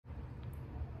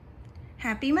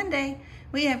Happy Monday.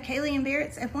 We have Kayleigh and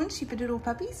Barrett's F1 Sheepadoodle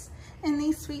puppies, and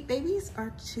these sweet babies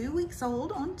are 2 weeks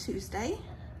old on Tuesday.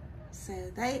 So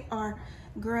they are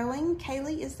growing.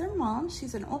 Kayleigh is their mom.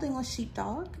 She's an Old English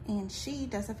sheepdog, and she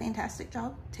does a fantastic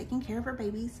job taking care of her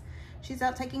babies. She's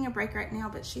out taking a break right now,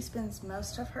 but she spends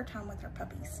most of her time with her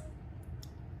puppies.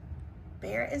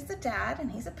 Barrett is the dad,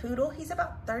 and he's a poodle. He's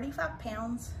about 35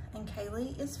 pounds, and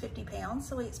Kayleigh is 50 pounds,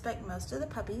 so we expect most of the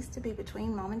puppies to be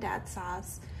between mom and dad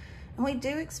size. And we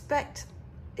do expect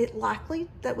it likely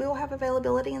that we will have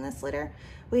availability in this litter.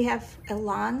 We have a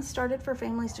line started for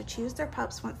families to choose their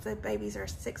pups once the babies are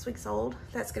 6 weeks old.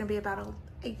 That's going to be about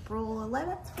April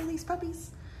 11th for these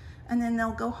puppies. And then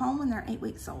they'll go home when they're 8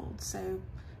 weeks old. So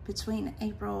between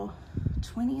April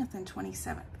 20th and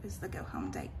 27th is the go home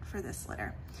date for this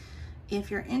litter. If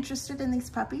you're interested in these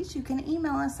puppies, you can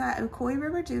email us at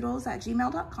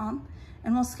ocoeeriverdoodles@gmail.com,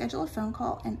 and we'll schedule a phone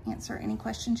call and answer any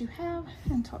questions you have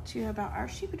and talk to you about our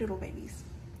sheepadoodle babies.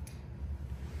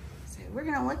 So we're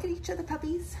gonna look at each of the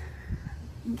puppies.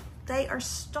 They are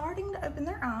starting to open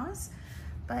their eyes,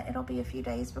 but it'll be a few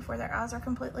days before their eyes are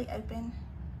completely open.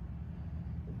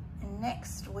 And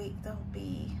next week they'll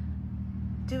be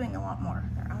doing a lot more.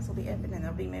 Their eyes will be open and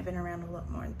they'll be moving around a lot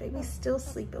more. The babies still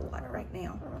sleep a lot right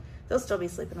now. They'll still be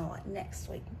sleeping a lot next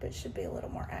week, but should be a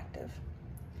little more active.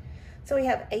 So we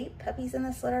have 8 puppies in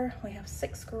this litter. We have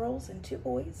 6 girls and 2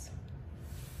 boys.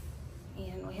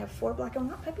 And we have 4 black and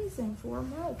white puppies and 4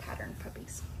 merle pattern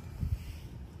puppies.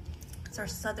 It's our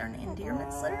Southern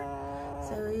Endearments litter.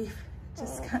 So we've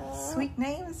just got sweet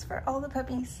names for all the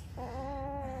puppies.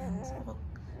 And we'll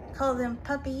call them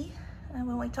Puppy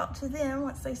when we talk to them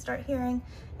once they start hearing,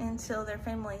 until their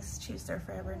families choose their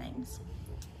forever names.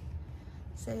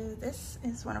 So this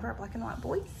is one of our black and white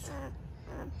boys.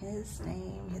 His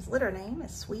litter name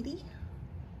is Sweetie.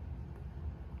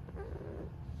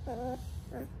 And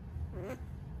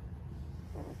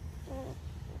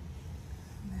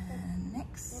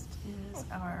next is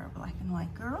our black and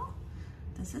white girl.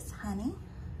 This is Honey.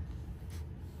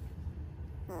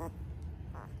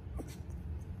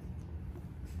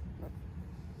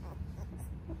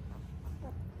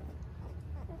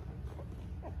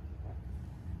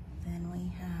 Then we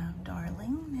have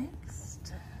Darling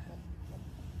next.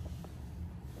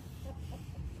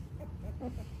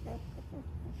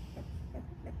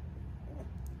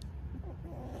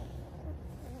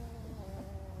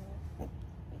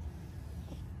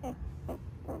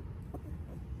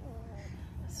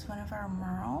 It's one of our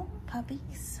merle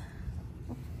puppies.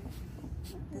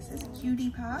 This is Cutie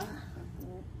Pie.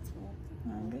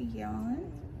 Under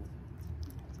yawn.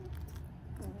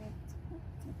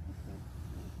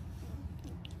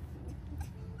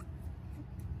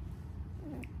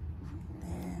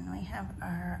 Have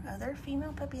our other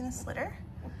female puppy in this litter.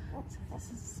 So this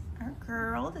is our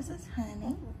girl. This is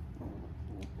Honey.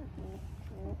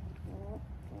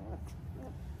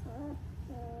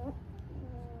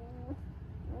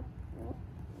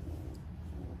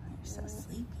 They're so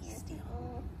sleepy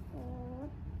still.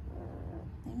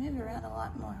 They move around a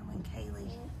lot more when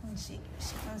she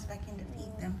comes back in to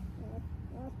feed them.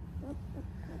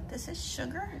 This is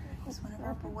Sugar. He's one of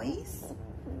our boys.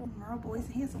 Merle boys.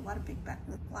 He has a lot of big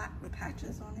black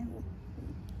patches on him.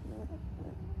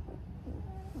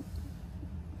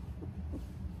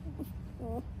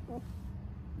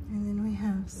 And then we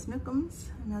have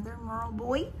Snookums, another Merle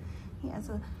boy. He has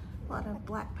a lot of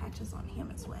black patches on him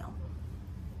as well.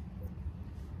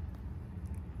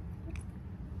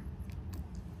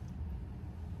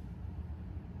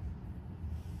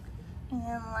 And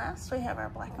then last we have our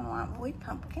black and white boy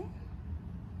Pumpkin.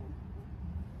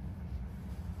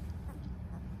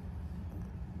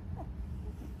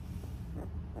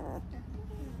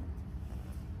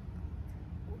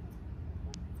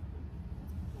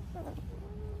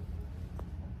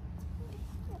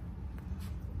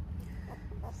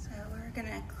 So we're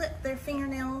gonna clip their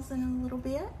fingernails in a little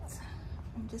bit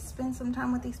and just spend some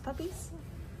time with these puppies.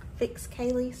 Fix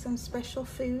Kayleigh some special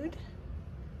food.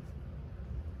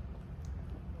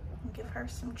 Give her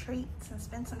some treats and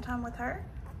spend some time with her.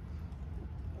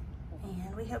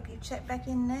 And we hope you check back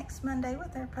in next Monday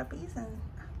with our puppies, and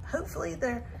hopefully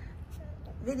their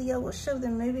video will show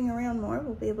them moving around more.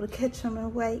 We'll be able to catch them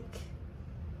awake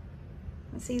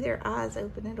and see their eyes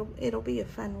open. It'll be a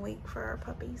fun week for our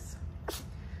puppies.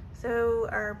 So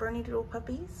our Bernedoodle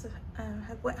puppies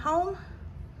have went home,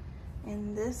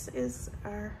 and this is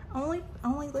our only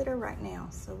litter right now.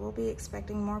 So we'll be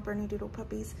expecting more Bernedoodle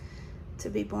puppies to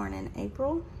be born in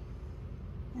April.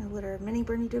 A litter of mini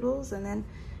Bernedoodles, and then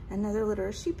another litter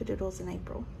of Sheepadoodles in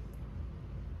April.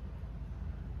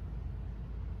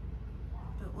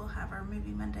 But we'll have our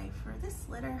movie Monday for this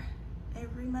litter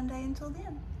every Monday until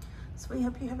then. So we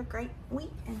hope you have a great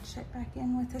week, and check back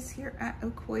in with us here at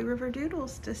Ocoee River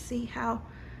Doodles to see how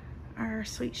our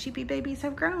sweet sheepy babies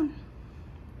have grown.